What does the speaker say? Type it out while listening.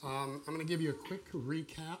I'm going to give you a quick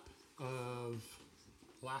recap of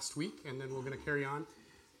last week, and then we're going to carry on.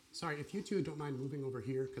 Sorry, if you two don't mind moving over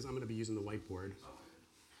here, because I'm going to be using the whiteboard.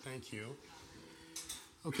 Thank you.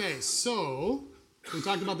 Okay, so we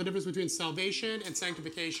talked about the difference between salvation and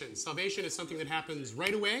sanctification. Salvation is something that happens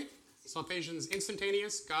right away. Salvation is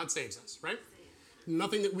instantaneous. God saves us, right?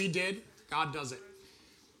 Nothing that we did, God does it.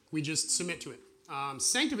 We just submit to it.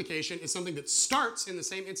 Sanctification is something that starts in the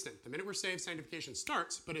same instant. The minute we're saved, sanctification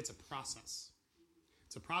starts, but it's a process.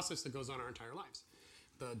 It's a process that goes on our entire lives.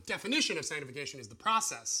 The definition of sanctification is the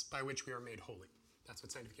process by which we are made holy. That's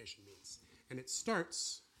what sanctification means. And it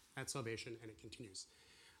starts at salvation and it continues.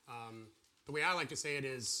 The way I like to say it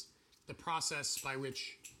is the process by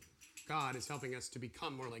which God is helping us to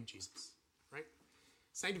become more like Jesus, right?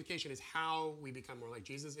 Sanctification is how we become more like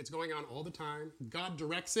Jesus. It's going on all the time. God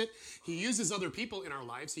directs it. He uses other people in our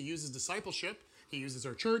lives. He uses discipleship. He uses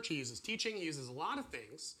our church. He uses teaching. He uses a lot of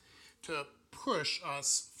things to push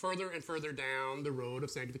us further and further down the road of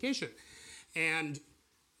sanctification. And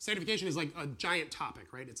sanctification is like a giant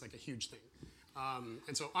topic, right? It's like a huge thing.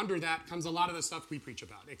 And so under that comes a lot of the stuff we preach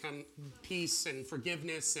about. It comes peace and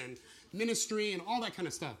forgiveness and ministry and all that kind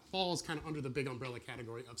of stuff falls kind of under the big umbrella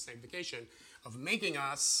category of sanctification, of making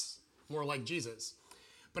us more like Jesus.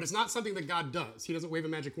 But it's not something that God does. He doesn't wave a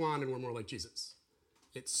magic wand and we're more like Jesus.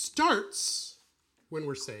 It starts when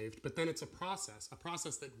we're saved, but then it's a process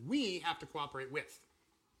that we have to cooperate with.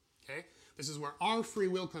 Okay? This is where our free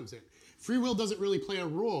will comes in. Free will doesn't really play a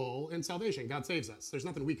role in salvation. God saves us. There's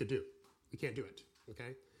nothing we could do. We can't do it,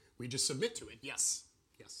 okay? We just submit to it. Yes,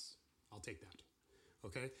 I'll take that,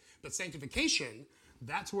 okay? But sanctification,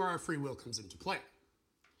 that's where our free will comes into play.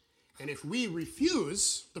 And if we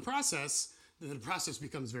refuse the process, then the process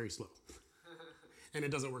becomes very slow. And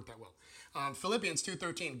it doesn't work that well. Philippians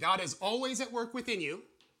 2:13, God is always at work within you.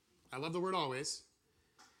 I love the word always.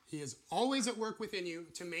 He is always at work within you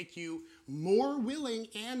to make you more willing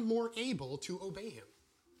and more able to obey him.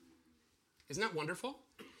 Isn't that wonderful?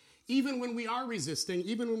 Even when we are resisting,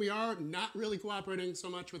 even when we are not really cooperating so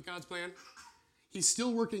much with God's plan, he's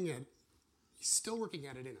still working at it. He's still working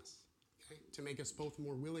at it in us, okay, to make us both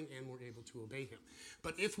more willing and more able to obey him.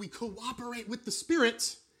 But if we cooperate with the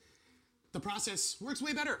Spirit, the process works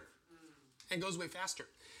way better and goes way faster.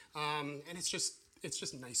 And it's just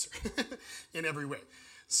nicer in every way.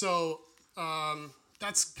 So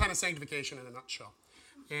that's kind of sanctification in a nutshell.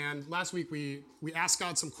 And last week we asked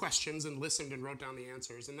God some questions and listened and wrote down the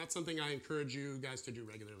answers. And that's something I encourage you guys to do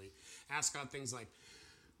regularly. Ask God things like,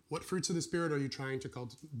 what fruits of the Spirit are you trying to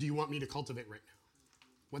do you want me to cultivate right now?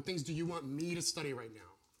 What things do you want me to study right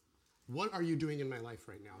now? What are you doing in my life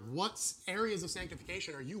right now? What areas of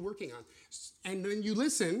sanctification are you working on? And then you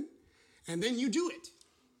listen, and then you do it.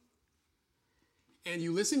 And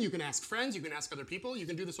you listen, you can ask friends, you can ask other people, you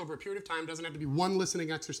can do this over a period of time. It doesn't have to be one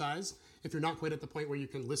listening exercise. If you're not quite at the point where you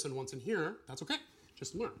can listen once and hear, that's okay.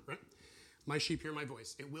 Just learn, right? My sheep hear my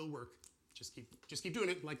voice. It will work. Just keep doing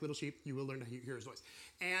it like little sheep. You will learn to hear his voice.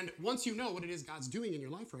 And once you know what it is God's doing in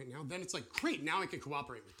your life right now, then it's like, great, now I can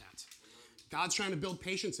cooperate with that. God's trying to build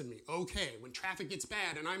patience in me. Okay, when traffic gets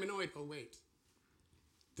bad and I'm annoyed, oh wait.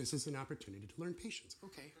 This is an opportunity to learn patience.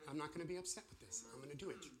 Okay, I'm not going to be upset with this. I'm going to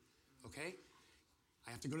do it. Okay? I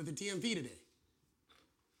have to go to the DMV today.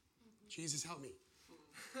 Jesus, help me.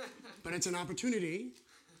 But it's an opportunity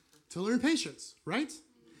to learn patience, right?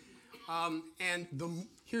 And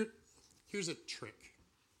here's a trick,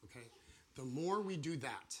 okay? The more we do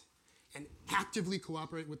that and actively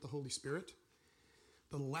cooperate with the Holy Spirit,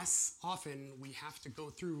 the less often we have to go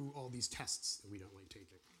through all these tests that we don't like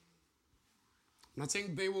taking. I'm not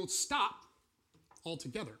saying they will stop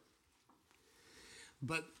altogether,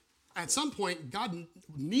 but at some point, God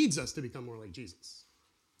needs us to become more like Jesus.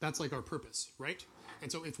 That's like our purpose, right? And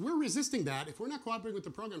so if we're resisting that, if we're not cooperating with the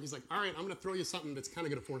program, he's like, all right, I'm going to throw you something that's kind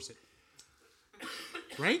of going to force it.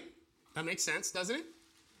 Right? That makes sense, doesn't it?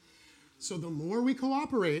 So the more we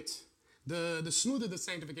cooperate, the smoother the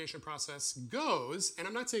sanctification process goes. And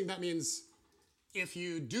I'm not saying that means if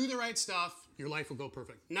you do the right stuff, your life will go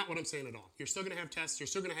perfect. Not what I'm saying at all. You're still going to have tests. You're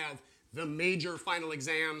still going to have the major final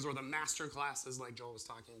exams or the master classes like Joel was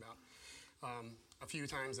talking about a few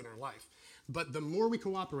times in our life. But the more we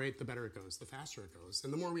cooperate, the better it goes, the faster it goes,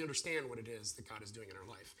 and the more we understand what it is that God is doing in our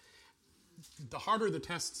life. The harder the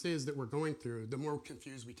tests is that we're going through, the more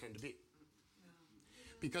confused we tend to be.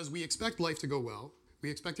 Because we expect life to go well,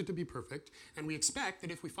 we expect it to be perfect, and we expect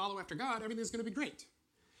that if we follow after God, everything's going to be great.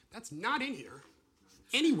 That's not in here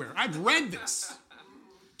anywhere. I've read this.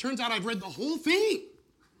 Turns out I've read the whole thing.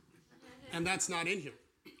 And that's not in here.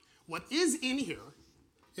 What is in here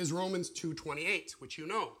is Romans 2:28, which you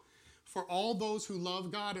know. For all those who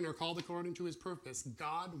love God and are called according to his purpose,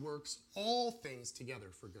 God works all things together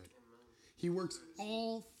for good. He works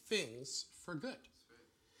all things for good.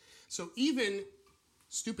 So even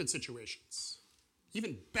stupid situations,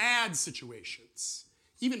 even bad situations,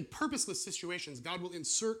 even purposeless situations, God will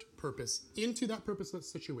insert purpose into that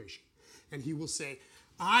purposeless situation. And he will say,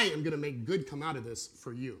 I am going to make good come out of this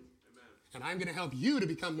for you. Amen. And I'm going to help you to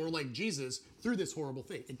become more like Jesus through this horrible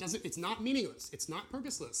thing. It's not meaningless. It's not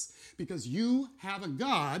purposeless. Because you have a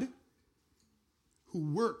God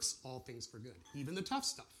who works all things for good, even the tough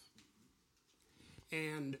stuff.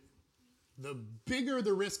 And the bigger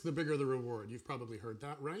the risk, the bigger the reward. You've probably heard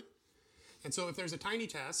that, right? And so if there's a tiny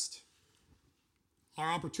test, our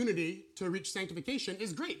opportunity to reach sanctification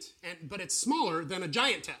is great, but it's smaller than a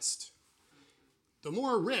giant test. The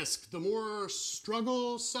more risk, the more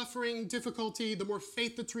struggle, suffering, difficulty, the more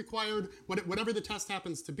faith that's required, whatever the test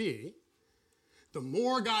happens to be, the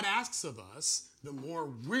more God asks of us, the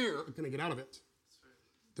more we're going to get out of it.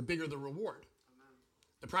 The bigger the reward.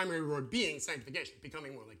 The primary reward being sanctification,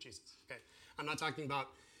 becoming more like Jesus. Okay, I'm not talking about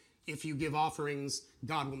if you give offerings,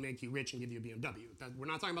 God will make you rich and give you a BMW. We're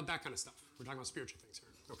not talking about that kind of stuff. We're talking about spiritual things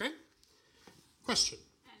here. Okay? Question.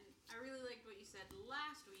 And I really liked what you said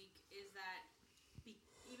last week, is that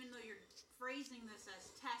even though you're phrasing this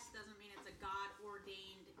as test doesn't mean it's a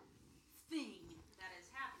God-ordained thing that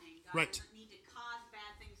is happening. God Right. doesn't need to cause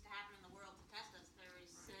bad things to happen in the world to test us. There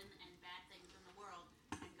is sin and bad things in the world,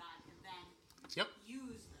 and God can then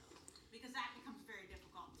use those. Because that becomes very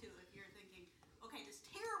difficult, too, if you're thinking, okay, this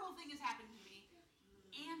terrible thing is happening to me,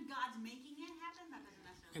 and God's making it happen. That doesn't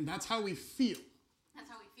necessarily And that's how we feel. That's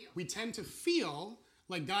how we feel. We tend to feel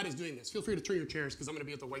like God is doing this. Feel free to turn your chairs because I'm going to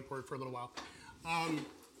be at the whiteboard for a little while.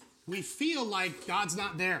 We feel like God's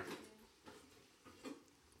not there.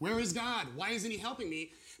 Where is God? Why isn't he helping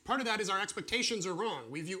me? Part of that is our expectations are wrong.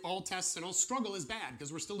 We view all tests and all struggle as bad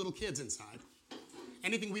because we're still little kids inside.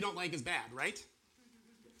 Anything we don't like is bad, right?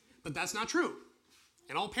 But that's not true.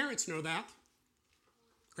 And all parents know that.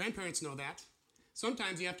 Grandparents know that.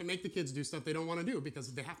 Sometimes you have to make the kids do stuff they don't want to do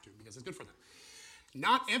because they have to, because it's good for them.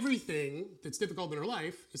 Not everything that's difficult in our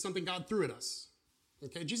life is something God threw at us.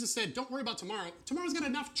 Okay, Jesus said, don't worry about tomorrow. Tomorrow's got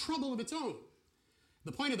enough trouble of its own.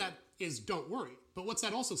 The point of that is don't worry. But what's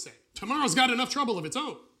that also say? Tomorrow's got enough trouble of its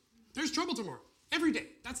own. There's trouble tomorrow. Every day.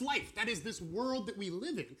 That's life. That is this world that we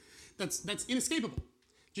live in. That's inescapable.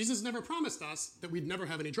 Jesus never promised us that we'd never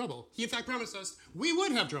have any trouble. He, in fact, promised us we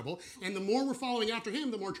would have trouble. And the more we're following after him,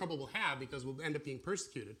 the more trouble we'll have because we'll end up being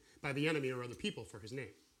persecuted by the enemy or other people for his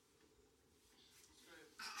name.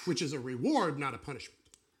 Which is a reward, not a punishment.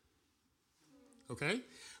 Okay?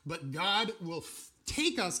 But God will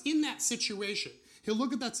take us in that situation. He'll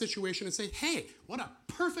look at that situation and say, hey, what a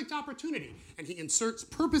perfect opportunity. And he inserts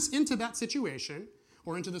purpose into that situation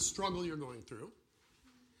or into the struggle you're going through.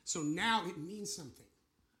 So now it means something.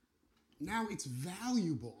 Now it's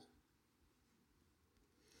valuable.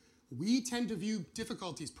 We tend to view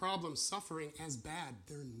difficulties, problems, suffering as bad.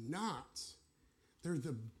 They're not. They're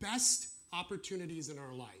the best opportunities in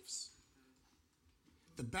our lives.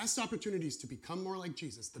 The best opportunities to become more like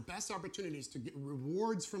Jesus, the best opportunities to get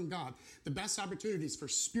rewards from God, the best opportunities for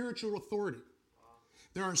spiritual authority.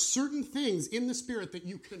 There are certain things in the Spirit that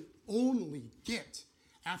you can only get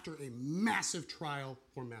after a massive trial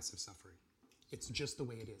or massive suffering. It's just the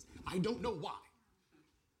way it is. I don't know why,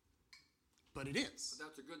 but it is. But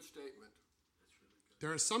that's a good statement.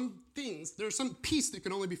 There are some things, there's some peace that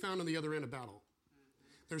can only be found on the other end of battle.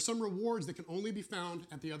 There are some rewards that can only be found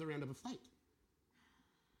at the other end of a fight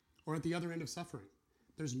or at the other end of suffering.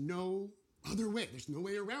 There's no other way. There's no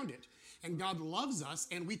way around it. And God loves us,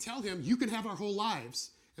 and we tell him, you can have our whole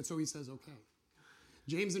lives. And so he says, okay.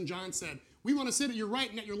 James and John said, we want to sit at your right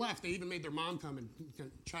and at your left. They even made their mom come and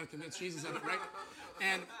try to convince Jesus of it, right?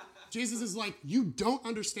 And Jesus is like, you don't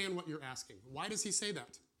understand what you're asking. Why does he say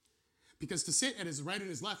that? Because to sit at his right and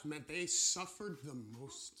his left meant they suffered the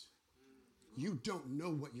most. You don't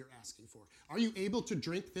know what you're asking for. Are you able to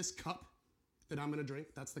drink this cup that I'm going to drink?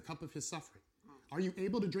 That's the cup of his suffering. Are you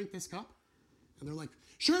able to drink this cup? And they're like,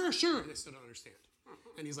 sure, sure. They still don't understand.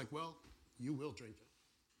 And he's like, well, you will drink it.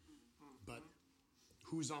 But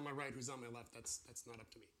who's on my right, who's on my left, that's not up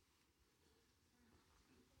to me.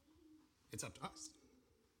 It's up to us.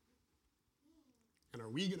 And are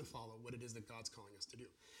we going to follow what it is that God's calling us to do?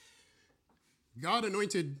 God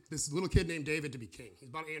anointed this little kid named David to be king. He's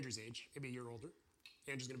about Andrew's age, maybe a year older.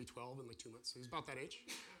 Andrew's going to be 12 in like 2 months, so he's about that age.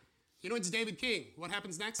 He anoints David king. What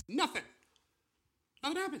happens next? Nothing.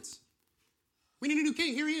 Nothing happens. We need a new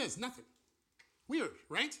king. Here he is. Nothing. Weird,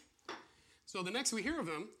 right? So the next we hear of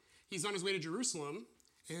him, he's on his way to Jerusalem,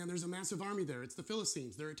 And there's a massive army there. It's the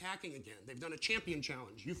Philistines. They're attacking again. They've done a champion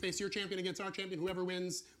challenge. You face your champion against our champion. Whoever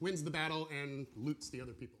wins the battle and loots the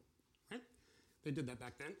other people. Right? They did that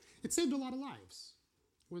back then. It saved a lot of lives.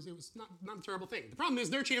 It was not a terrible thing. The problem is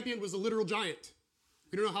their champion was a literal giant.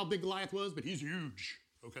 We don't know how big Goliath was, but he's huge.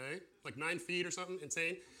 Okay? Like 9 feet or something.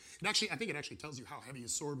 Insane. I think it actually tells you how heavy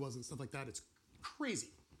his sword was and stuff like that. It's crazy.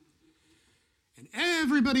 And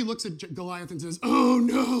everybody looks at Goliath and says, oh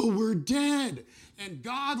no, we're dead. And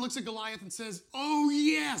God looks at Goliath and says, oh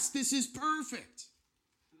yes, this is perfect.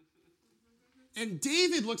 And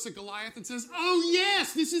David looks at Goliath and says, oh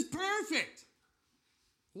yes, this is perfect.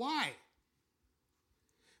 Why?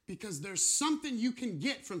 Because there's something you can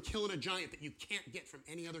get from killing a giant that you can't get from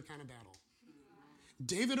any other kind of battle.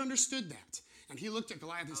 David understood that. And he looked at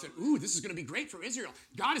Goliath and said, ooh, this is going to be great for Israel.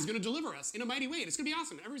 God is going to deliver us in a mighty way. And it's going to be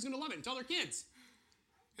awesome. Everybody's going to love it and tell their kids.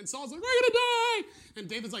 And Saul's like, we're going to die. And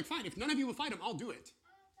David's like, fine, if none of you will fight him, I'll do it.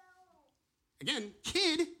 Again,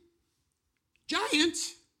 kid, giant.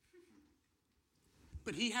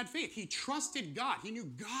 But he had faith. He trusted God. He knew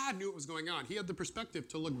God knew what was going on. He had the perspective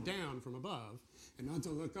to look down from above and not to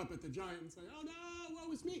look up at the giant and say, oh no,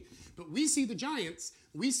 woe is me. But we see the giants,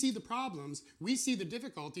 we see the problems, we see the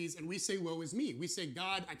difficulties, and we say, woe is me. We say,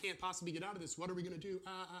 God, I can't possibly get out of this. What are we going to do?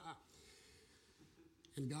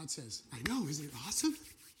 And God says, I know, isn't it awesome?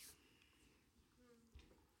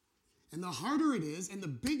 And the harder it is and the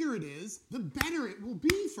bigger it is, the better it will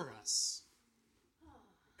be for us.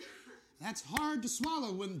 That's hard to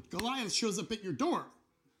swallow when Goliath shows up at your door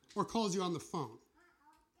or calls you on the phone.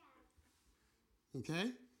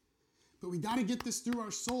 Okay? But we got to get this through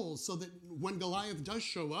our souls so that when Goliath does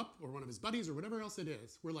show up, or one of his buddies, or whatever else it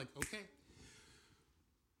is, we're like, okay.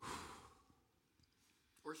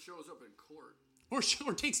 Or shows up in court.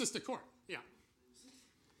 Or takes us to court, yeah.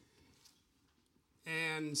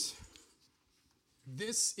 And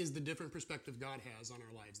this is the different perspective God has on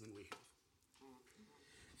our lives than we have.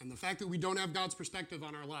 And the fact that we don't have God's perspective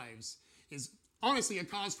on our lives is honestly a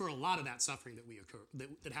cause for a lot of that suffering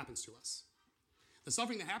that happens to us. The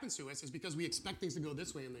suffering that happens to us is because we expect things to go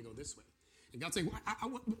this way and they go this way. And God's saying,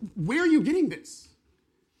 where are you getting this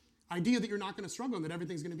idea that you're not going to struggle and that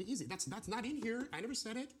everything's going to be easy? That's not in here. I never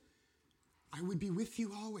said it. I would be with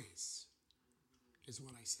you always, is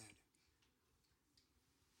what I said.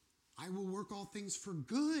 I will work all things for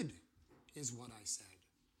good, is what I said.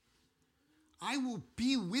 I will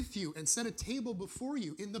be with you and set a table before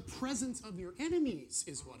you in the presence of your enemies,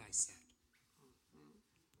 is what I said.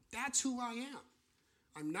 That's who I am.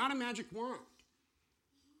 I'm not a magic wand.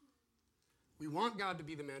 We want God to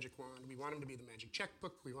be the magic wand. We want him to be the magic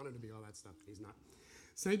checkbook. We want him to be all that stuff, but he's not.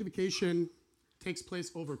 Sanctification takes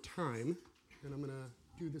place over time, and I'm going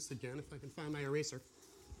to do this again if I can find my eraser.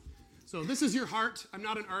 So this is your heart. I'm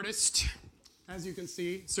not an artist. As you can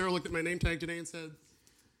see, Sarah looked at my name tag today and said,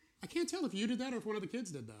 I can't tell if you did that or if one of the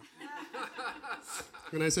kids did that.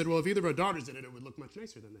 And I said, well, if either of our daughters did it, it would look much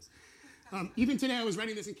nicer than this. Even today I was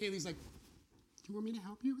writing this and Kaylee's like, do you want me to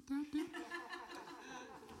help you with that, Dad?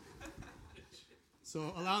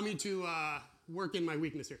 So allow me to work in my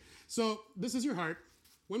weakness here. So this is your heart.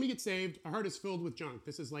 When we get saved, our heart is filled with junk.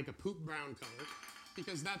 This is like a poop brown color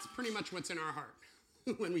because that's pretty much what's in our heart.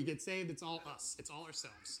 When we get saved, it's all us. It's all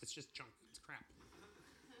ourselves. It's just junk. It's crap.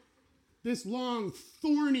 This long,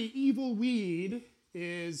 thorny, evil weed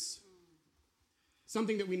is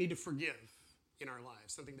something that we need to forgive in our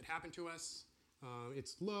lives, something that happened to us.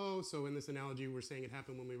 It's low, so in this analogy, we're saying it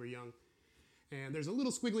happened when we were young. And there's a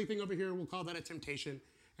little squiggly thing over here. We'll call that a temptation.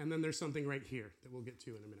 And then there's something right here that we'll get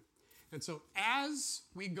to in a minute. And so as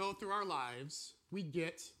we go through our lives, we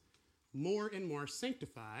get more and more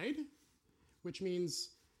sanctified, which means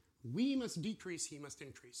we must decrease, he must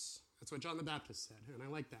increase. That's what John the Baptist said, and I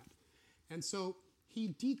like that. And so he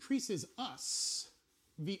decreases us.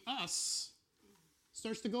 The us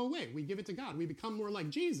starts to go away. We give it to God. We become more like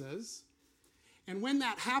Jesus. And when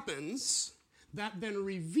that happens, that then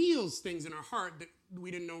reveals things in our heart that we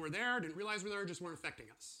didn't know were there, didn't realize were there, just weren't affecting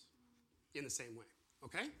us in the same way.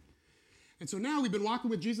 Okay? And so now we've been walking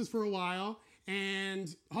with Jesus for a while,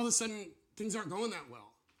 and all of a sudden, things aren't going that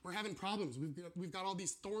well. We're having problems. We've got all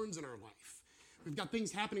these thorns in our life. We've got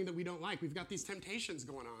things happening that we don't like. We've got these temptations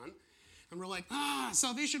going on. And we're like,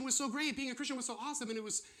 salvation was so great. Being a Christian was so awesome. And it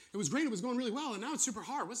was great. It was going really well. And now it's super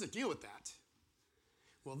hard. What's the deal with that?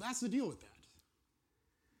 Well, that's the deal with that.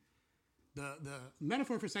 The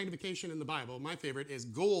metaphor for sanctification in the Bible, my favorite, is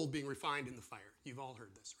gold being refined in the fire. You've all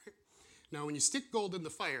heard this, right? Now, when you stick gold in the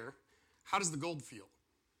fire, how does the gold feel?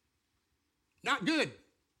 Not good.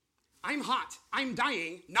 I'm hot. I'm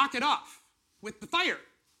dying. Knock it off with the fire.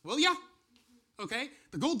 Will ya? Okay?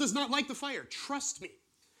 The gold does not like the fire. Trust me.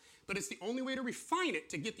 but it's the only way to refine it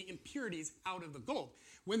to get the impurities out of the gold.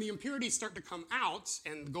 When the impurities start to come out,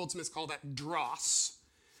 and the goldsmiths call that dross,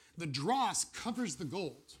 the dross covers the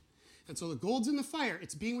gold. And so the gold's in the fire,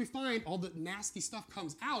 it's being refined, all the nasty stuff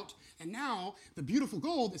comes out, and now the beautiful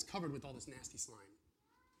gold is covered with all this nasty slime.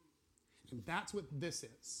 And that's what this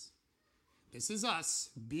is. This is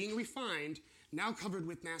us being refined, now covered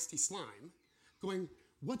with nasty slime, going,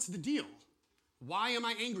 what's the deal? Why am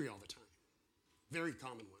I angry all the time? Very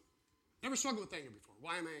common one. Never struggled with anger before.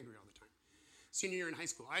 Why am I angry all the time? Senior year in high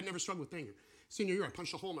school, I had never struggled with anger. Senior year, I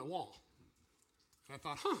punched a hole in my wall. And I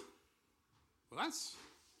thought, well,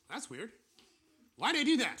 that's weird. Why did I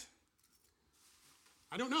do that?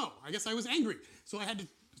 I don't know. I guess I was angry. So I had to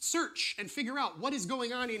search and figure out what is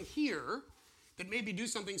going on in here that made me do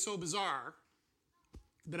something so bizarre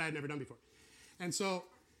that I had never done before. And so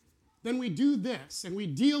then we do this, and we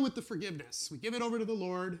deal with the forgiveness. We give it over to the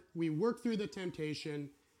Lord, we work through the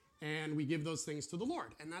temptation, and we give those things to the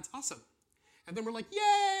Lord. And that's awesome. And then we're like,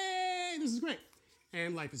 yay, this is great.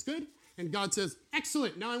 And life is good. And God says,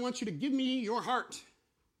 excellent, now I want you to give me your heart.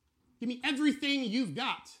 Give me everything you've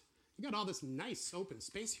got. You got all this nice open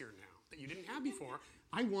space here now that you didn't have before.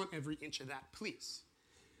 I want every inch of that, please.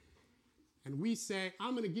 And we say,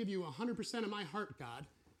 I'm going to give you 100% of my heart, God.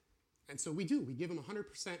 And so we do. We give him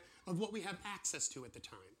 100% of what we have access to at the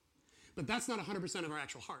time. But that's not 100% of our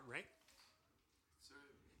actual heart, right?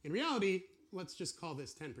 In reality, let's just call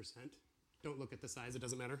this 10%. Don't look at the size. It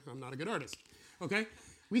doesn't matter. I'm not a good artist. Okay?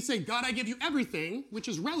 We say, God, I give you everything, which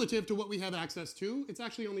is relative to what we have access to. It's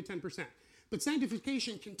actually only 10%. But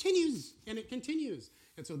sanctification continues, and it continues.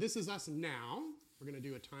 And so this is us now. We're going to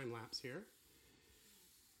do a time lapse here.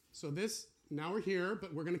 So now we're here,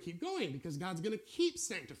 but we're going to keep going because God's going to keep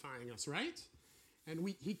sanctifying us, right? And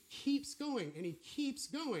he keeps going, and he keeps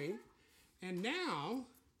going. And now,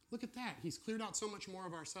 look at that. He's cleared out so much more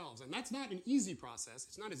of ourselves. And that's not an easy process.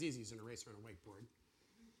 It's not as easy as an eraser on a whiteboard.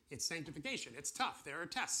 It's sanctification. It's tough. There are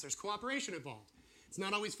tests. There's cooperation involved. It's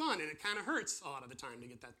not always fun, and it kind of hurts a lot of the time to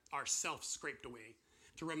get that ourself scraped away,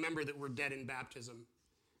 to remember that we're dead in baptism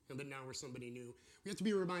and that now we're somebody new. We have to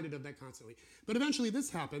be reminded of that constantly. But eventually this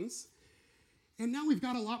happens, and now we've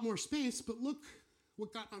got a lot more space, but look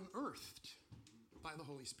what got unearthed by the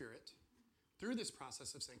Holy Spirit through this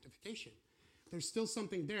process of sanctification. There's still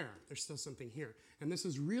something there. There's still something here. And this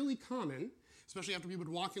is really common, especially after we've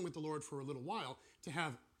been walking with the Lord for a little while, to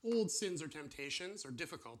have old sins or temptations or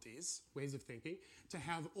difficulties, ways of thinking, to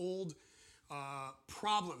have old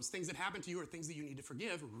problems, things that happen to you or things that you need to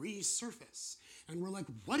forgive, resurface. And we're like,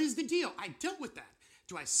 what is the deal? I dealt with that.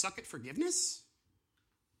 Do I suck at forgiveness?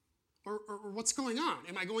 Or what's going on?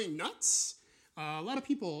 Am I going nuts? A lot of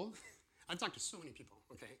people, I've talked to so many people,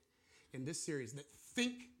 okay, in this series that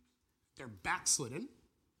think they're backslidden.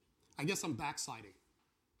 I guess I'm backsliding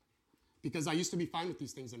because I used to be fine with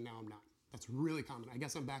these things and now I'm not. That's really common. I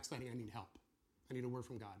guess I'm backsliding. I need help. I need a word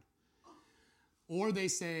from God. Or they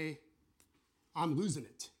say, I'm losing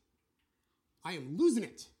it. I am losing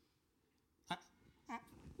it.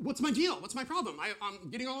 What's my deal? What's my problem? I'm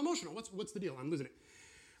getting all emotional. What's the deal? I'm losing it.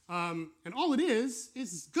 And all it is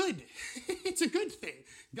good. It's a good thing.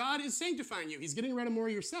 God is sanctifying you. He's getting rid of more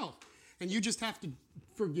of yourself. And you just have to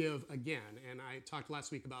forgive again. And I talked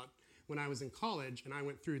last week about when I was in college and I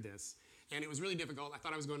went through this. And it was really difficult. I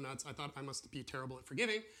thought I was going nuts. I thought I must be terrible at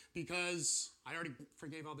forgiving because I already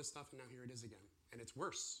forgave all this stuff and now here it is again. And it's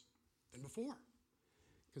worse than before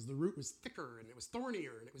because the root was thicker and it was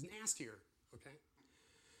thornier and it was nastier, okay?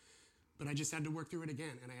 But I just had to work through it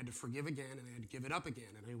again, and I had to forgive again, and I had to give it up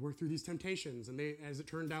again, and I worked through these temptations, and they, as it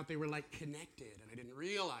turned out, they were like connected, and I didn't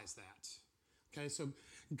realize that. Okay, so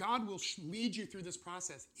God will lead you through this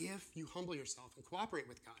process if you humble yourself and cooperate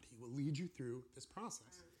with God. He will lead you through this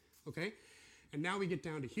process, okay? And now we get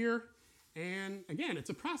down to here, and again,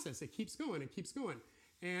 it's a process. It keeps going, it keeps going.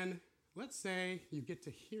 And let's say you get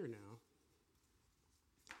to here now,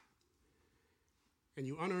 and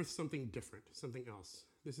you unearth something different, something else.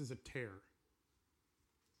 This is a tear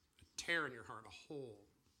in your heart, a hole,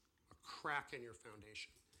 a crack in your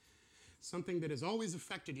foundation. Something that has always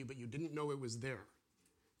affected you, but you didn't know it was there.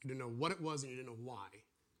 You didn't know what it was, and you didn't know why.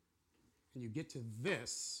 And you get to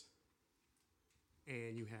this,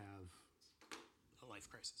 and you have a life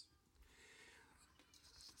crisis.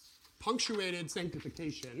 Punctuated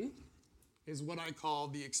sanctification is what I call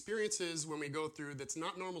the experiences when we go through that's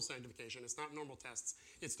not normal sanctification, it's not normal tests,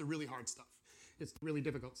 it's the really hard stuff. It's really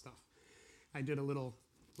difficult stuff. I did a little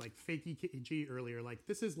like fake EKG earlier, like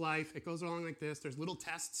this is life, it goes along like this, there's little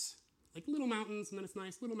tests, Like little mountains, and then it's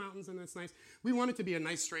nice, little mountains, and then it's nice. We want it to be a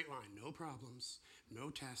nice straight line. No problems, no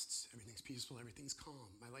tests, everything's peaceful, everything's calm.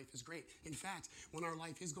 My life is great. In fact, when our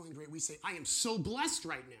life is going great, we say, I am so blessed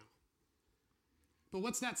right now. But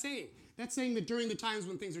what's that saying? That's saying that during the times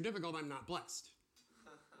when things are difficult, I'm not blessed.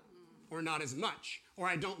 Or not as much. Or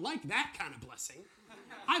I don't like that kind of blessing.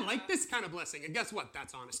 I like this kind of blessing. And guess what?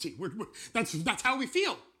 That's honesty. That's how we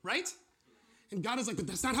feel, right? And God is like, but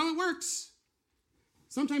that's not how it works.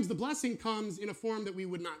 Sometimes the blessing comes in a form that we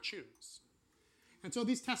would not choose. And so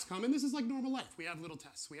these tests come, and this is like normal life. We have little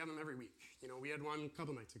tests. We have them every week. We had one a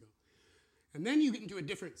couple nights ago. And then you get into a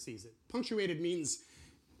different season. Punctuated means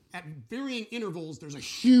at varying intervals, there's a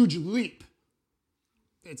huge leap.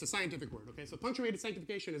 It's a scientific word, okay? So punctuated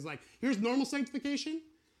sanctification is like, here's normal sanctification.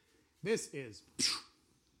 This is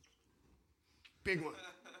big one.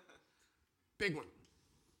 Big one.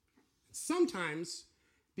 Sometimes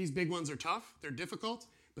these big ones are tough, they're difficult,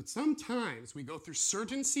 but sometimes we go through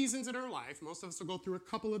certain seasons in our life. Most of us will go through a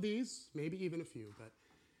couple of these, maybe even a few, but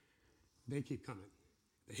they keep coming.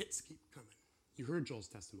 The hits keep coming. You heard Joel's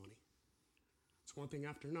testimony. It's one thing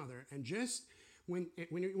after another. And just when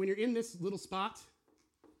you're in this little spot,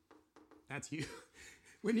 that's you.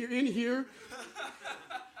 When you're in here,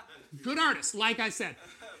 good artist, like I said.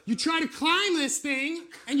 You try to climb this thing,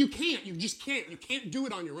 and you can't. You just can't. You can't do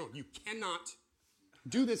it on your own. You cannot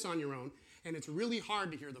do this on your own, and it's really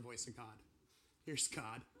hard to hear the voice of God. Here's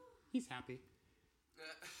God. He's happy.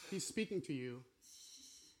 He's speaking to you,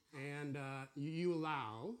 and you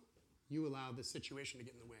allow the situation to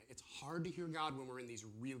get in the way. It's hard to hear God when we're in these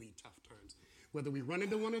really tough times, whether we run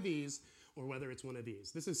into one of these or whether it's one of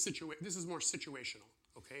these. This is more situational,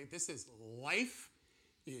 okay? This is life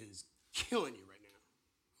is killing you right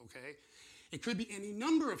now, okay? It could be any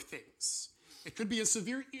number of things. It could be a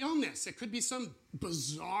severe illness. It could be some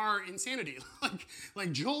bizarre insanity,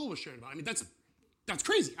 like Joel was sharing about. I mean, that's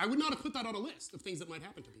crazy. I would not have put that on a list of things that might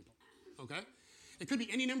happen to people, okay? It could be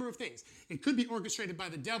any number of things. It could be orchestrated by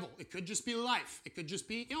the devil. It could just be life. It could just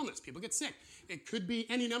be illness. People get sick. It could be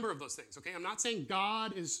any number of those things, okay? I'm not saying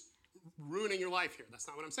God is ruining your life here. That's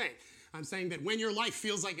not what I'm saying. I'm saying that when your life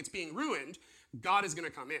feels like it's being ruined, God is going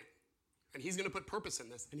to come in. And he's going to put purpose in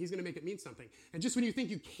this, and he's going to make it mean something. And just when you think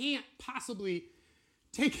you can't possibly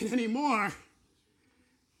take it anymore,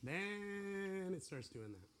 then it starts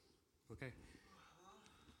doing that. Okay?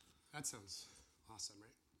 That sounds awesome, right?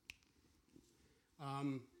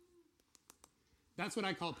 That's what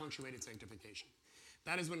I call punctuated sanctification.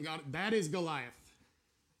 That is when God, that is Goliath.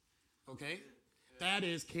 Okay? That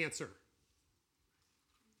is cancer.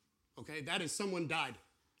 Okay? That is someone died.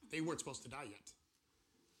 They weren't supposed to die yet.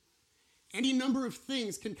 Any number of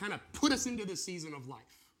things can kind of put us into this season of life.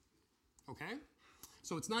 Okay?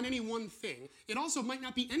 So it's not any one thing. It also might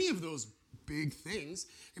not be any of those big things.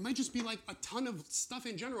 It might just be like a ton of stuff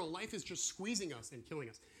in general. Life is just squeezing us and killing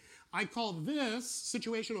us. I call this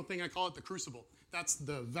situational thing, I call it the crucible. That's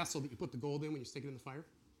the vessel that you put the gold in when you stick it in the fire.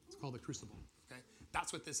 It's called the crucible. Okay?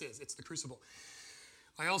 That's what this is. It's the crucible.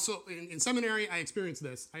 I also, in seminary, I experienced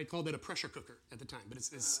this. I called it a pressure cooker at the time, but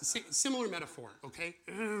it's a similar metaphor, okay?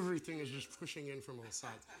 Everything is just pushing in from all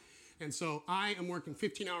sides. And so I am working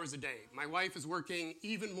 15 hours a day. My wife is working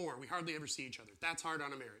even more. We hardly ever see each other. That's hard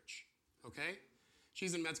on a marriage, okay?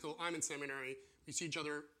 She's in med school. I'm in seminary. We see each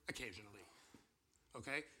other occasionally,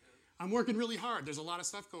 okay? I'm working really hard. There's a lot of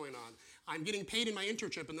stuff going on. I'm getting paid in my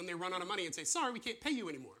internship, and then they run out of money and say, sorry, we can't pay you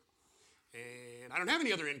anymore. And I don't have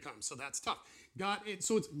any other income, so that's tough.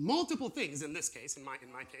 So it's multiple things in this case, in my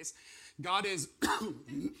case. God is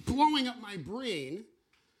blowing up my brain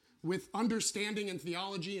with understanding and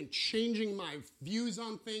theology and changing my views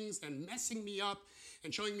on things and messing me up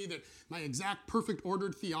and showing me that my exact perfect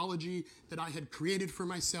ordered theology that I had created for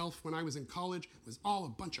myself when I was in college was all a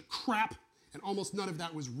bunch of crap, and almost none of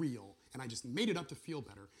that was real. And I just made it up to feel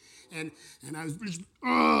better. And I was just,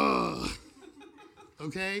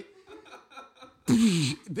 okay?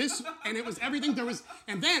 This, and it was everything there was.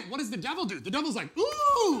 And then what does the devil do? The devil's like,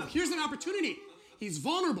 ooh, here's an opportunity. He's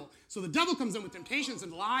vulnerable. So the devil comes in with temptations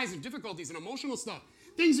and lies and difficulties and emotional stuff,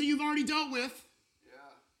 things that you've already dealt with.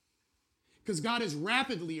 Because God is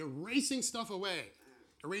rapidly erasing stuff away,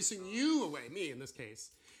 erasing you away, me in this case.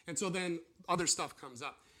 And so then other stuff comes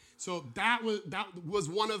up. So that was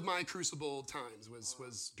one of my crucible times,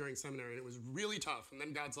 was during seminary, and it was really tough. And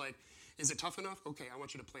then God's like, is it tough enough? Okay, I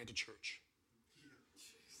want you to plant a church.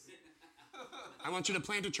 I want you to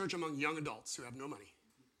plant a church among young adults who have no money.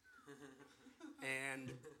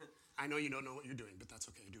 And I know you don't know what you're doing, but that's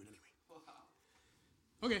okay. Do it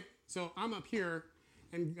anyway. Okay, so I'm up here,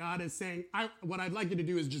 and God is saying, what I'd like you to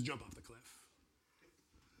do is just jump off the cliff.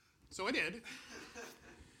 So I did.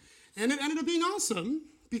 And it ended up being awesome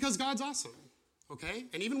because God's awesome, okay?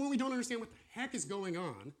 And even when we don't understand what the heck is going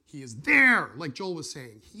on, he is there, like Joel was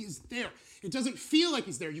saying. He is there. It doesn't feel like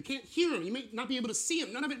he's there. You can't hear him. You may not be able to see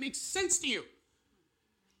him. None of it makes sense to you.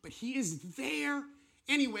 But he is there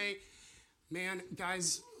anyway. Man,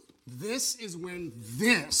 guys, this is when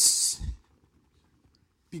this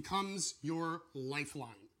becomes your lifeline.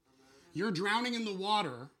 You're drowning in the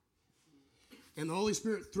water, and the Holy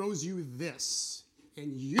Spirit throws you this,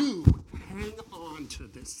 and you hang on to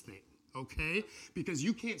this thing, okay? Because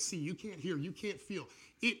you can't see, you can't hear, you can't feel.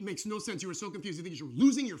 It makes no sense. You are so confused. You think you're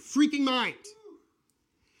losing your freaking mind.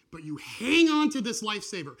 But you hang on to this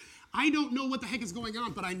lifesaver. I don't know what the heck is going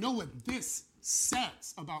on, but I know what this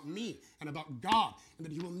says about me and about God, and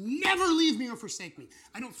that he will never leave me or forsake me.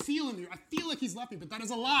 I don't feel him here. I feel like he's left me, but that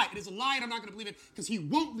is a lie. It is a lie, and I'm not going to believe it because he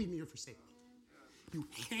won't leave me or forsake me. You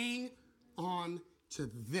hang on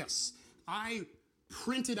to this. I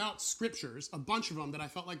printed out scriptures, a bunch of them that I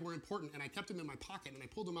felt like were important, and I kept them in my pocket, and I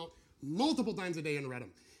pulled them out multiple times a day and read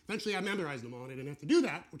them. Eventually, I memorized them all, and I didn't have to do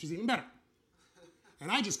that, which is even better.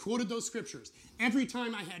 And I just quoted those scriptures. Every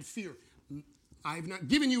time I had fear, I have not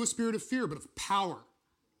given you a spirit of fear, but of power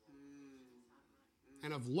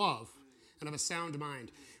and of love and of a sound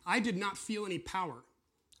mind. I did not feel any power.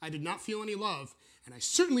 I did not feel any love. And I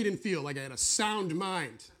certainly didn't feel like I had a sound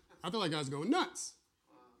mind. I felt like I was going nuts.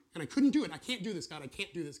 And I couldn't do it. I can't do this, God. I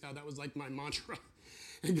can't do this, God. That was like my mantra.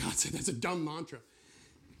 And God said, that's a dumb mantra.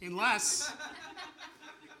 Unless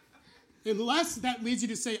that leads you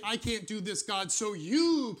to say, I can't do this, God, so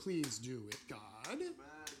you please do it, God. Amen.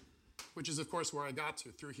 Which is, of course, where I got to,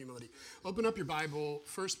 through humility. Open up your Bible,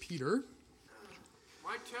 1 Peter.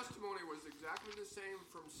 My testimony was exactly the same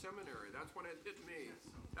from seminary. That's when it hit me.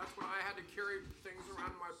 That's when I had to carry things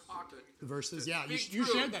around in my pocket. Verses, yeah. You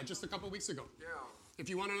shared that just a couple weeks ago. Yeah. If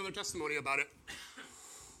you want another testimony about it,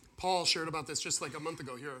 Paul shared about this just like a month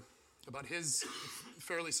ago here, about his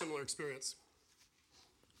fairly similar experience.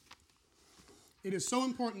 It is so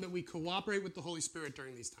important that we cooperate with the Holy Spirit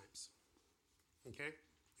during these times. Okay?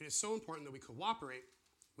 It is so important that we cooperate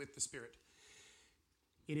with the Spirit.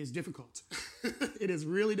 It is difficult. It is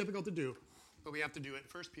really difficult to do, but we have to do it.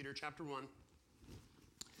 1 Peter chapter 1. I'm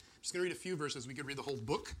just going to read a few verses. We could read the whole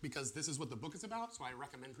book because this is what the book is about, so I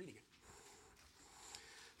recommend reading it.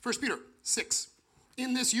 1 Peter 6.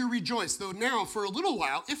 In this you rejoice, though now for a little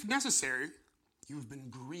while, if necessary, you've been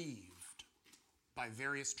grieved by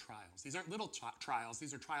various trials. These aren't little trials.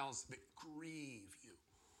 These are trials that grieve you.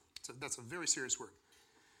 So that's a very serious word.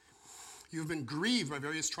 You've been grieved by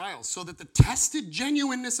various trials, so that the tested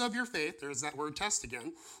genuineness of your faith, there's that word test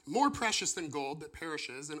again, more precious than gold that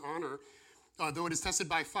perishes and honor, though it is tested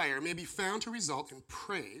by fire, may be found to result in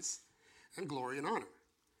praise and glory and honor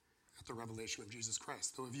at the revelation of Jesus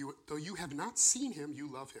Christ. Though you have not seen him, you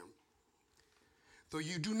love him. Though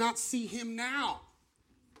you do not see him now,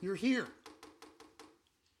 you're here.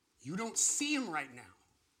 You don't see him right now.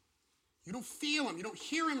 You don't feel him. You don't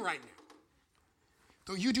hear him right now.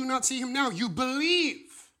 Though you do not see him now, you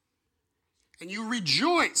believe. And you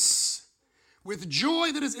rejoice with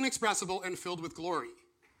joy that is inexpressible and filled with glory.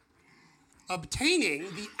 Obtaining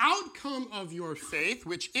the outcome of your faith,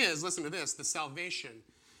 which is, listen to this, the salvation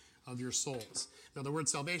of your souls. Now, the word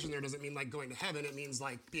salvation there doesn't mean like going to heaven. It means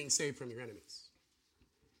like being saved from your enemies.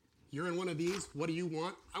 You're in one of these. What do you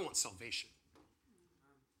want? I want salvation.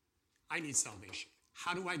 I need salvation.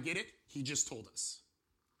 How do I get it? He just told us.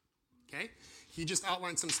 Okay? He just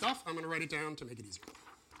outlined some stuff. I'm going to write it down to make it easier.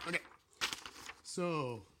 Okay.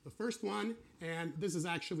 So the first one, and this is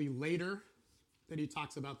actually later that he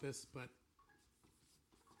talks about this, but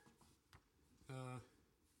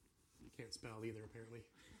can't spell either, apparently.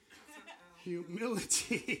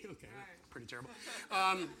 Humility. Okay, pretty terrible.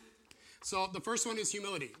 So the first one is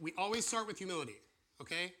humility. We always start with humility,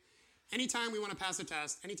 okay? Anytime we want to pass a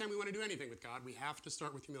test, anytime we want to do anything with God, we have to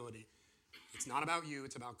start with humility. It's not about you,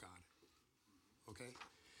 it's about God. Okay?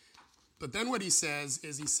 But then what he says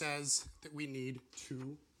is that we need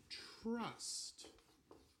to trust.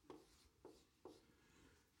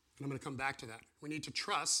 And I'm going to come back to that. We need to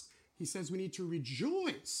trust. He says we need to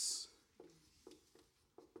rejoice.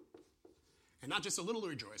 And not just a little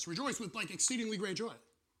rejoice. Rejoice with like exceedingly great joy.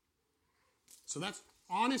 So that's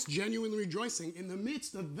honest, genuine rejoicing in the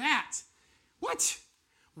midst of that. What?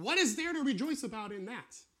 What is there to rejoice about in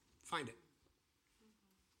that? Find it.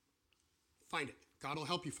 Find it. God will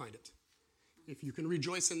help you find it. If you can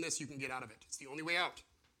rejoice in this, you can get out of it. It's the only way out.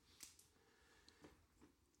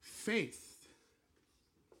 Faith.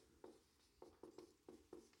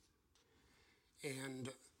 And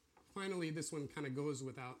finally, this one kind of goes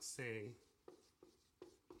without saying.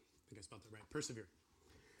 I think I spelled that right. Persevere.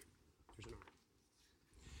 There's an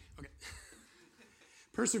R. Okay.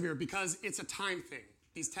 Persevere, because it's a time thing.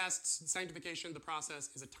 These tests, sanctification, the process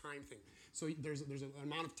is a time thing. So there's an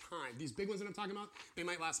amount of time. These big ones that I'm talking about, they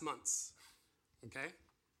might last months. Okay?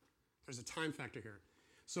 There's a time factor here.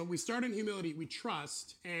 So we start in humility, we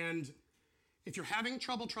trust, and if you're having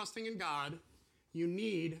trouble trusting in God, you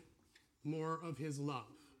need more of his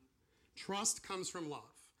love. Trust comes from love.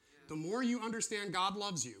 The more you understand God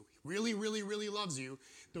loves you, really, really, really loves you,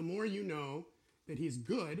 the more you know that he's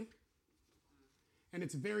good, and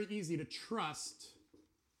it's very easy to trust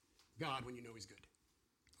God when you know he's good.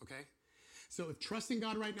 Okay? So if trusting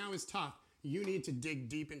God right now is tough, you need to dig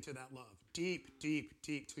deep into that love. Deep, deep,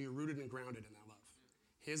 deep, till you're rooted and grounded in that love.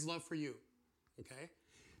 His love for you. Okay?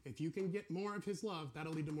 If you can get more of his love,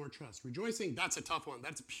 that'll lead to more trust. Rejoicing, that's a tough one.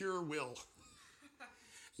 That's pure will.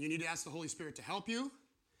 You need to ask the Holy Spirit to help you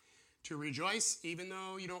to rejoice, even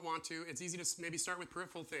though you don't want to. It's easy to maybe start with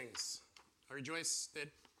peripheral things. I rejoice that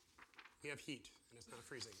we have heat and it's not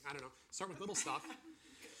freezing. I don't know. Start with little stuff.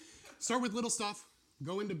 Start with little stuff.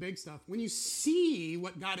 Go into big stuff. When you see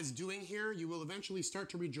what God is doing here, you will eventually start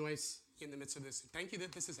to rejoice in the midst of this. Thank you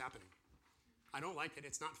that this is happening. I don't like it.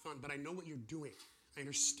 It's not fun, but I know what you're doing. I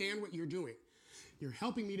understand what you're doing. You're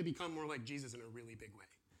helping me to become more like Jesus in a really big way.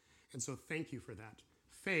 And so thank you for that.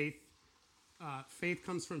 Faith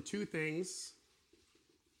comes from two things: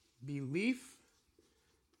 belief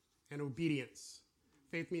and obedience.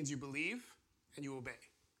 Faith means you believe and you obey.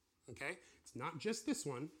 Okay? It's not just this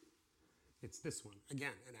one. It's this one.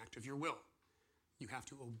 Again, an act of your will. You have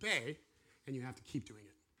to obey and you have to keep doing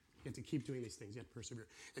it. You have to keep doing these things. You have to persevere.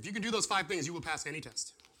 If you can do those 5 things, you will pass any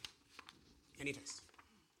test. Any test.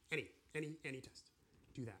 Any test.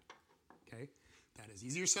 Do that. Okay? That is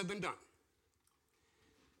easier said than done.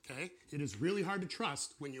 Okay? It is really hard to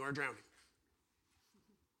trust when you are drowning.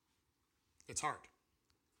 It's hard.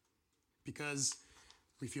 Because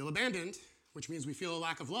we feel abandoned, which means we feel a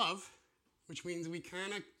lack of love, which means we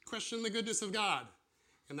kind of question the goodness of God.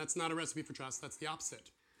 And that's not a recipe for trust. That's the opposite.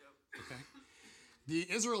 Okay? The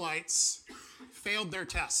Israelites failed their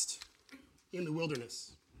test in the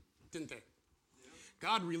wilderness, didn't they?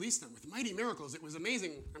 God released them with mighty miracles. It was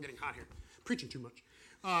amazing. I'm getting hot here. Preaching too much.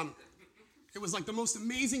 It was like the most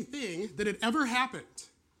amazing thing that had ever happened.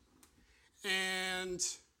 And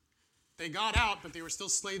they got out, but they were still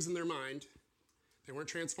slaves in their mind. They weren't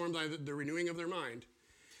transformed by the renewing of their mind.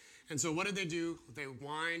 And so what did they do? They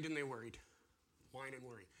whined and they worried. Whine and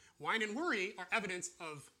worry. Whine and worry are evidence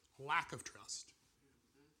of lack of trust.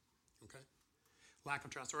 Okay? Lack of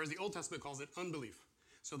trust. Or as the Old Testament calls it, unbelief.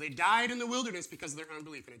 So they died in the wilderness because of their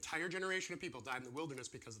unbelief. An entire generation of people died in the wilderness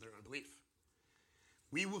because of their unbelief.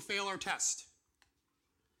 We will fail our test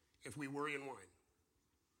if we worry and whine.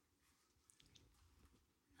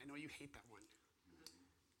 I know you hate that one.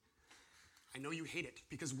 I know you hate it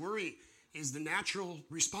because worry is the natural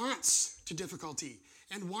response to difficulty.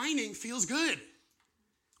 And whining feels good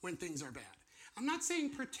when things are bad. I'm not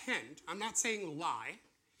saying pretend. I'm not saying lie.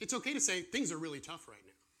 It's okay to say things are really tough right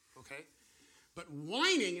now, okay? But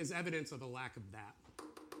whining is evidence of a lack of that.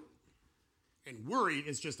 And worry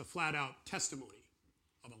is just a flat-out testimony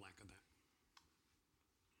of a lack of that.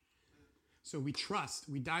 So we trust,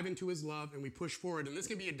 we dive into his love, and we push forward. And this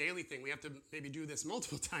can be a daily thing. We have to maybe do this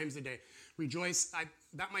multiple times a day. Rejoice,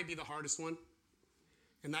 that might be the hardest one.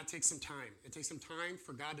 And that takes some time. It takes some time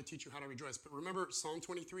for God to teach you how to rejoice. But remember Psalm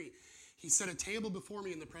 23. He set a table before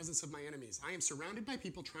me in the presence of my enemies. I am surrounded by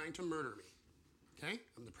people trying to murder me. Okay?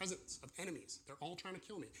 I'm in the presence of enemies. They're all trying to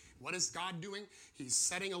kill me. What is God doing? He's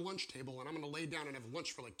setting a lunch table, and I'm going to lay down and have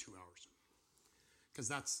lunch for like 2 hours. Because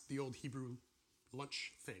that's the old Hebrew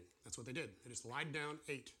lunch thing. That's what they did. They just lied down,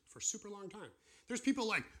 ate for a super long time. There's people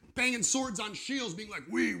like banging swords on shields being like,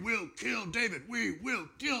 we will kill David. We will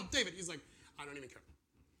kill David. He's like, I don't even care.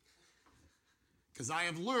 Because I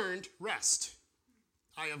have learned rest.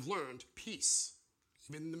 I have learned peace,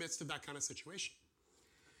 even in the midst of that kind of situation.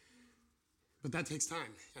 But that takes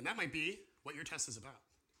time. And that might be what your test is about.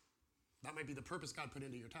 That might be the purpose God put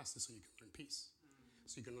into your test, is so you can learn peace.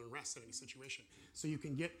 So you can learn rest in any situation. So you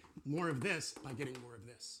can get more of this by getting more of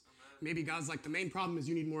this. Maybe God's like, the main problem is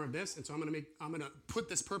you need more of this, and so I'm gonna put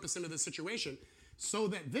this purpose into this situation so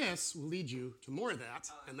that this will lead you to more of that,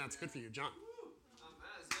 and that's good for you. John.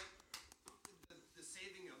 The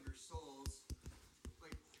saving of your souls,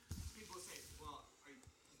 like people say, well, are you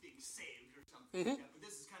being saved or something like that? But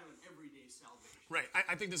this is kind of an everyday salvation. Right.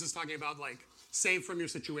 I think this is talking about like save from your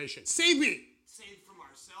situation. Save me. Saved from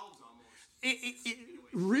ourselves almost.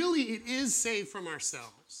 It is saved from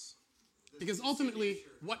ourselves. Because ultimately,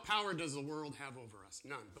 what power does the world have over us?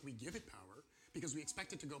 None. But we give it power because we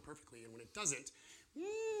expect it to go perfectly, and when it doesn't,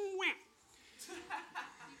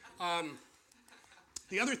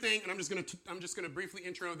 the other thing, and I'm just gonna briefly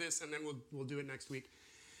intro this, and then we'll do it next week.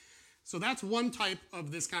 So that's one type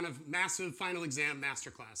of this kind of massive final exam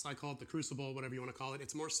masterclass. I call it the crucible, whatever you want to call it.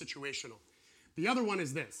 It's more situational. The other one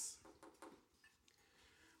is this.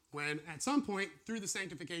 When at some point through the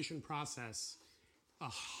sanctification process, a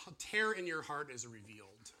tear in your heart is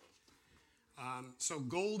revealed. So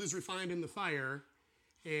gold is refined in the fire,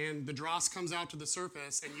 and the dross comes out to the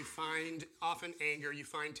surface, and you find often anger, you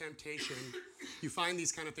find temptation, you find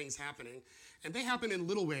these kind of things happening. And they happen in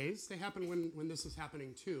little ways. They happen when this is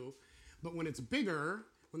happening too. But when it's bigger,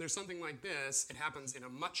 when there's something like this, it happens in a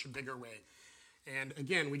much bigger way. And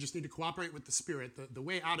again, we just need to cooperate with the Spirit. The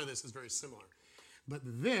way out of this is very similar. But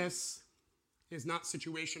this is not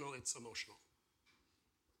situational, it's emotional.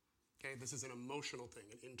 Okay, this is an emotional thing,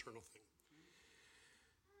 an internal thing.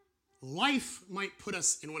 Life might put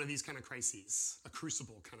us in one of these kind of crises, a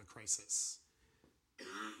crucible kind of crisis.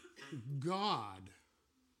 God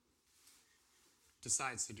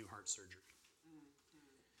decides to do heart surgery.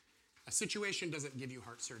 A situation doesn't give you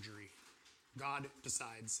heart surgery. God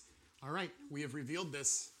decides, all right, we have revealed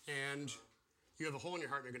this, and you have a hole in your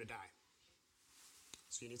heart and you're going to die.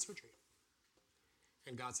 So you need surgery.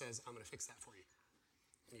 And God says, I'm going to fix that for you.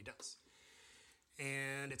 And he does.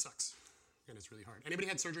 And it sucks. And it's really hard. Anybody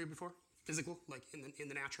had surgery before? Physical, like in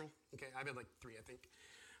the natural? Okay, I've had like 3, I think.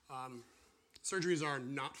 Surgeries are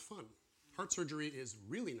not fun. Heart surgery is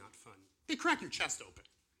really not fun. They crack your chest open.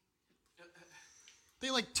 They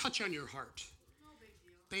like touch on your heart. No big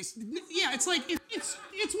deal. Yeah, it's like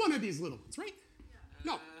it's one of these little ones, right?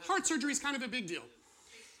 No, heart surgery is kind of a big deal.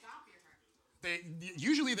 They stop your heart.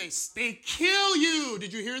 Usually they kill you.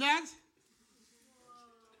 Did you hear that?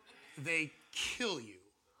 They kill you.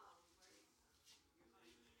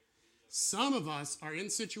 Some of us are in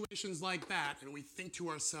situations like that, and we think to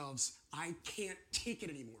ourselves, I can't take it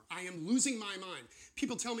anymore. I am losing my mind.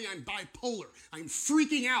 People tell me I'm bipolar. I'm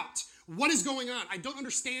freaking out. What is going on? I don't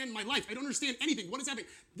understand my life. I don't understand anything. What is happening?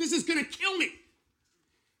 This is going to kill me.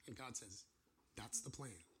 And God says, that's the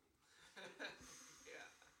plan.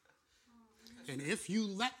 And if you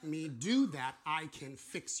let me do that, I can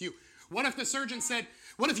fix you. What if the surgeon said,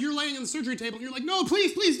 what if you're laying on the surgery table and you're like, no,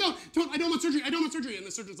 please, don't. I don't want surgery. I don't want surgery. And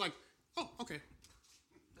the surgeon's like, oh, okay.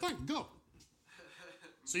 Fine, go.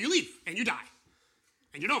 So you leave and you die.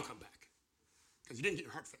 And you don't come back because you didn't get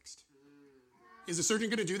your heart fixed. Is the surgeon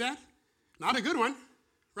going to do that? Not a good one,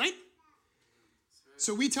 right?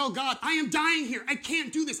 So we tell God, I am dying here. I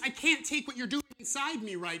can't do this. I can't take what you're doing inside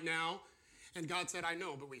me right now. And God said, I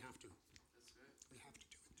know, but we have to. We have to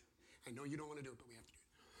do it. I know you don't want to do it, but we have to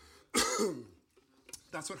do it.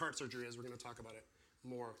 That's what heart surgery is. We're going to talk about it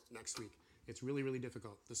more next week. It's really, really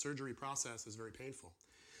difficult. The surgery process is very painful.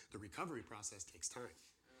 The recovery process takes time.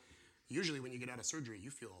 Usually when you get out of surgery, you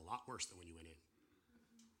feel a lot worse than when you went in.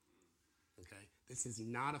 Okay? This is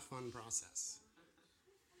not a fun process.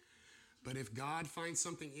 But if God finds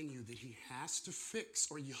something in you that he has to fix,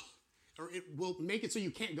 or it will make it so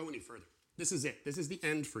you can't go any further. This is it. This is the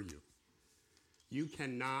end for you. You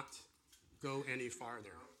cannot go any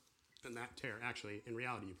farther than that tear. Actually, in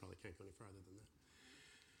reality, you probably can't go any farther than that.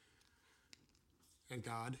 And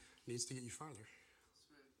God needs to get you farther.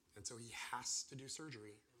 And so he has to do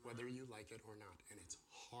surgery, whether you like it or not. And it's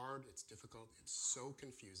hard, it's difficult, it's so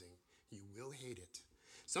confusing. You will hate it.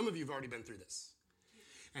 Some of you have already been through this.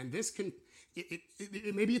 And this can,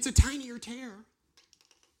 maybe it's a tinier tear.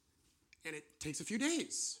 And it takes a few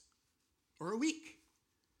days or a week.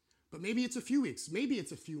 But maybe it's a few weeks. Maybe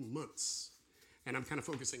it's a few months. And I'm kind of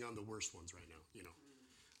focusing on the worst ones right now,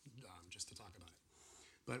 just to talk about it.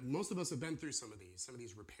 But most of us have been through some of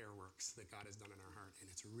these repair works that God has done in our heart, and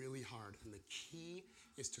it's really hard. And the key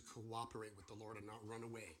is to cooperate with the Lord and not run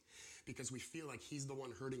away, because we feel like he's the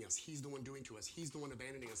one hurting us. He's the one doing to us. He's the one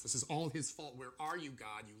abandoning us. This is all his fault. Where are you,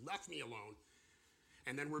 God? You left me alone.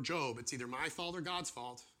 And then we're Job. It's either my fault or God's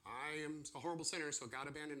fault. I am a horrible sinner, so God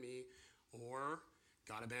abandoned me, or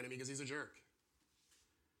God abandoned me because he's a jerk.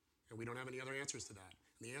 And we don't have any other answers to that.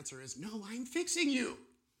 And the answer is, no, I'm fixing you.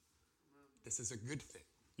 This is a good thing,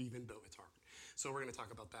 even though it's hard. So we're going to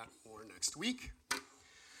talk about that more next week.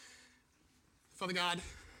 Father God,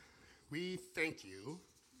 we thank you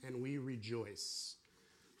and we rejoice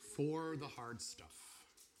for the hard stuff.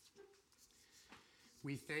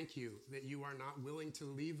 We thank you that you are not willing to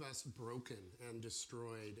leave us broken and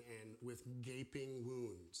destroyed and with gaping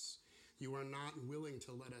wounds. You are not willing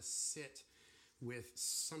to let us sit with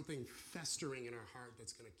something festering in our heart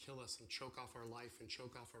that's going to kill us and choke off our life and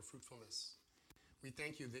choke off our fruitfulness. We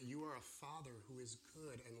thank you that you are a Father who is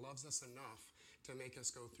good and loves us enough to make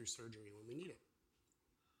us go through surgery when we need it.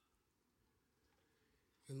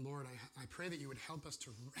 And Lord, I pray that you would help us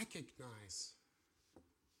to recognize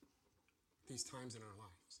these times in our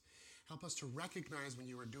lives. Help us to recognize when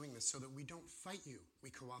you are doing this so that we don't fight you, we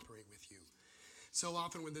cooperate with you. So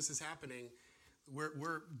often when this is happening,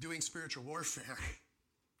 we're doing spiritual warfare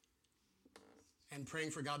and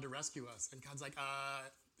praying for God to rescue us. And God's like,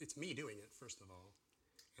 it's me doing it, first of all.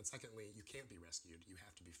 And secondly, you can't be rescued. You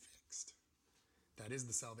have to be fixed. That is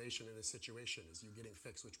the salvation in this situation, is you getting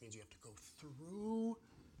fixed, which means you have to go through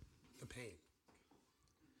the pain.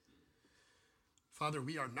 Father,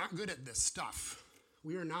 we are not good at this stuff.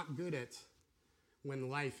 We are not good at when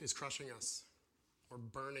life is crushing us or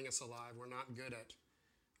burning us alive. We're not good at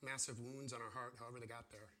massive wounds on our heart, however they got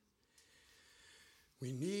there.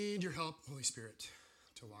 We need your help, Holy Spirit,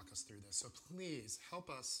 to walk us through this. So please help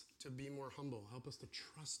us to be more humble. Help us to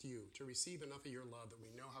trust you, to receive enough of your love that we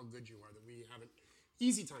know how good you are, that we have an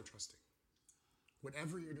easy time trusting.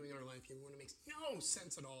 Whatever you're doing in our life, even when it makes no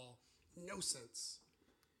sense at all, no sense,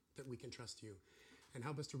 that we can trust you. And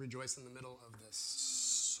help us to rejoice in the middle of this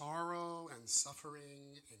sorrow and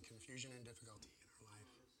suffering and confusion and difficulty in our life.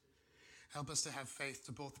 Help us to have faith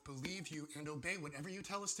to both believe you and obey whatever you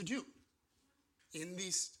tell us to do. In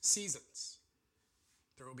these seasons,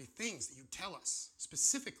 there will be things that you tell us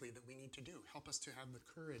specifically that we need to do. Help us to have the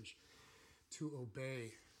courage to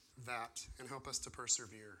obey that and help us to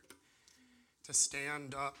persevere, to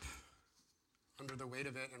stand up under the weight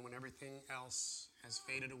of it, and when everything else has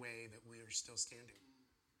faded away, that we are still standing.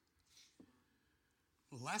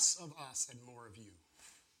 Less of us and more of you.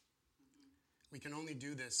 We can only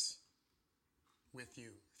do this with you,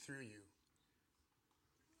 through you,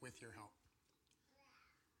 with your help.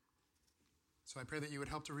 So I pray that you would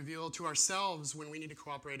help to reveal to ourselves when we need to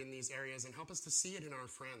cooperate in these areas, and help us to see it in our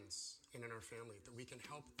friends and in our family, that we can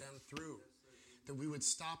help them through, that we would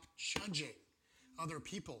stop judging other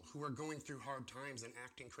people who are going through hard times and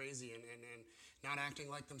acting crazy and not acting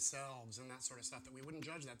like themselves and that sort of stuff, that we wouldn't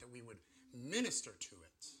judge that we would minister to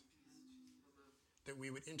it, that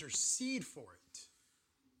we would intercede for it,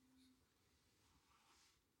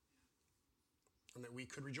 and that we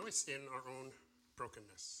could rejoice in our own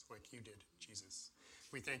brokenness like you did, Jesus.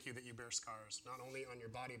 We thank you that you bear scars, not only on your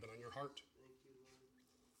body, but on your heart,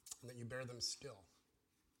 and that you bear them still.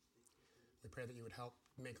 We pray that you would help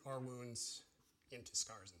make our wounds into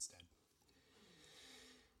scars instead.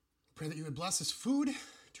 Pray that you would bless this food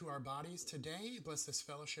to our bodies today. Bless this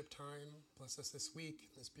fellowship time. Bless us this week,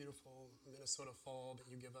 this beautiful Minnesota fall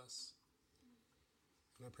that you give us.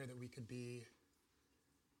 And I pray that we could be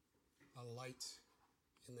a light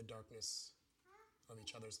in the darkness of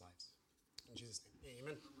each other's lives. In Jesus' name,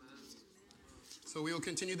 amen. So we will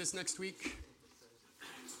continue this next week.